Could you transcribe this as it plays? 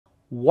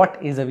What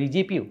is a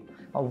vGPU?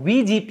 A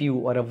vGPU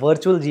or a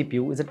virtual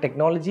GPU is a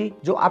technology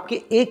जो आपके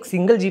एक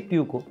single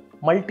GPU को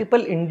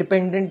multiple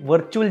independent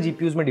virtual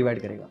GPUs में divide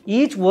करेगा.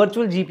 Each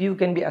virtual GPU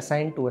can be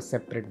assigned to a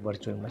separate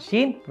virtual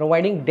machine,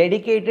 providing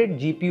dedicated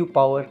GPU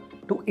power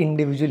to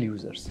individual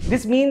users.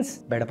 This means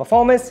better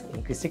performance,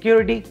 increased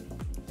security,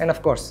 and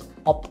of course,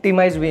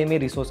 optimized way में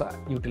resource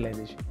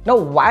utilization. Now,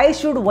 why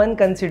should one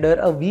consider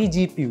a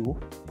vGPU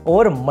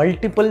over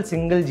multiple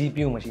single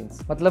GPU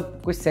machines?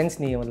 मतलब कोई sense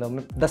नहीं है, मतलब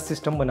मैं 10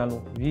 system बना लूँ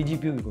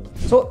vGPU भी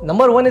करूँ. So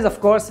number one is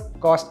of course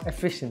cost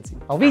efficiency.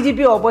 A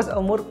vGPU offers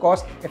a more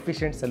cost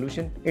efficient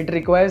solution. It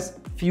requires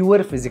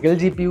fewer physical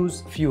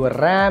GPUs, fewer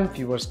RAM,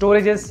 fewer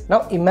storages.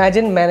 Now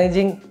imagine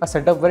managing a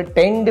setup where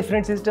 10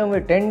 different systems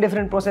with 10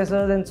 different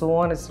processors and so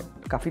on is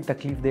काफी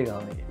तकलीफ देगा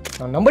हमें.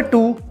 Now number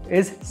two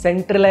is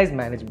centralized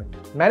management.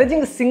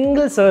 Managing a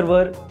single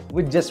server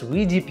with just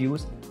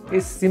vGPUs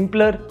is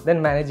simpler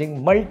than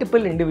managing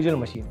multiple individual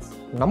machines.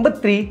 Number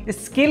three is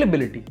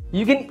scalability.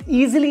 You can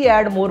easily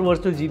add more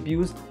virtual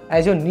GPUs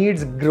as your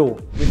needs grow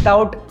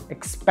without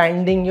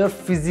expanding your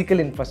physical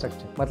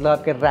infrastructure. मतलब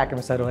आपके rack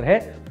में server है,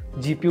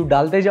 GPU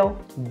डालते जाओ,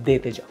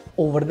 देते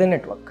जाओ over the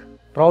network.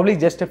 Probably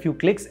just a few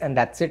clicks and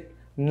that's it.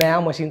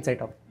 नया machine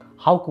setup.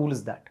 How cool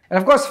is that? And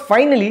of course,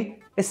 finally,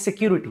 is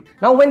security.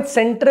 Now, when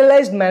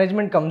centralized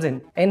management comes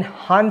in,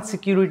 enhanced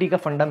security का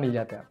फंडा मिल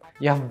जाता है.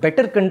 You have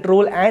better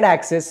control and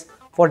access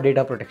for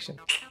data protection.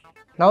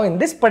 Now, in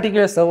this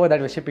particular server that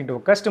we're shipping to a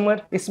customer,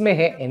 इसमें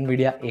है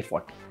Nvidia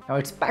A40. Now,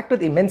 it's packed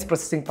with immense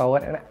processing power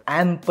and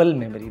ample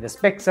memory. The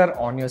specs are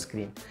on your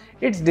screen.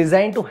 It's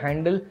designed to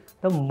handle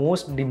the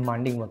most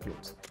demanding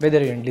workloads,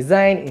 whether you're in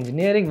design,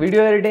 engineering,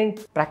 video editing,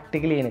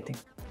 practically anything,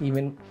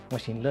 even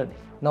machine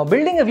learning. Now,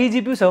 building a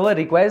vGPU server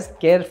requires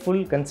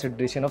careful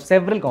consideration of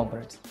several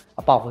components.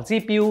 A powerful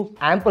CPU,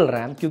 ample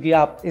RAM, क्योंकि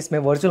आप इसमें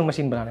virtual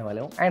machine बनाने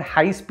वाले हो, and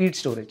high-speed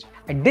storage.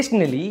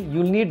 Additionally,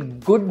 you'll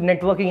need good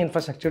networking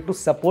infrastructure to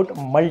support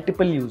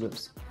multiple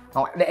users.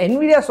 Now, the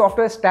Nvidia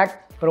software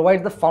stack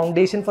provides the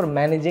foundation for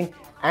managing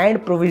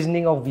and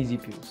provisioning of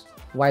vGPUs.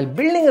 While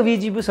building a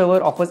vGPU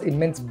server offers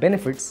immense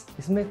benefits,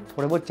 इसमें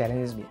थोड़े बहुत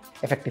challenges भी हैं.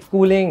 Effective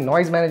cooling,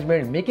 noise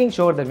management, making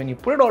sure that when you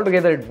put it all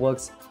together, it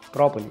works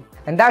properly.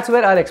 And that's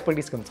where our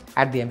expertise comes in.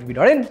 At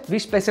TheMVP.in, we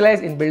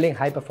specialize in building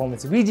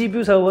high-performance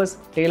vGPU servers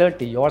tailored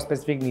to your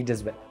specific needs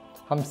as well.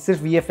 हम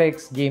सिर्फ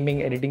VFX,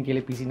 gaming, editing के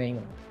लिए PC नहीं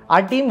बनाते.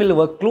 Our team will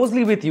work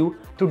closely with you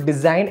to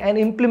design and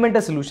implement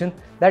a solution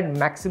that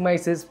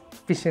maximizes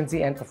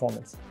efficiency and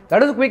performance.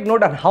 That is a quick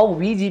note on how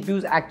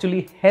vGPUs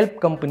actually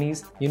help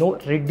companies,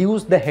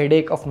 reduce the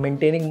headache of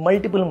maintaining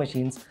multiple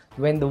machines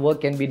when the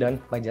work can be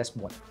done by just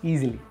one.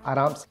 Easily,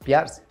 आराम से,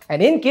 प्यार से.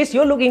 And in case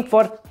you're looking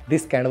for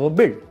this kind of a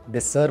build,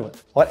 this server,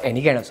 or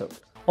any kind of server,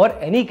 or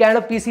any kind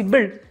of PC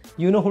build,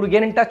 you know who to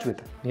get in touch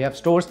with. We have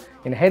stores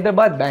in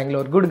Hyderabad,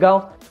 Bangalore,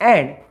 Gurgaon,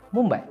 and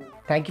Mumbai.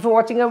 Thank you for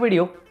watching our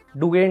video.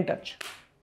 Do get in touch.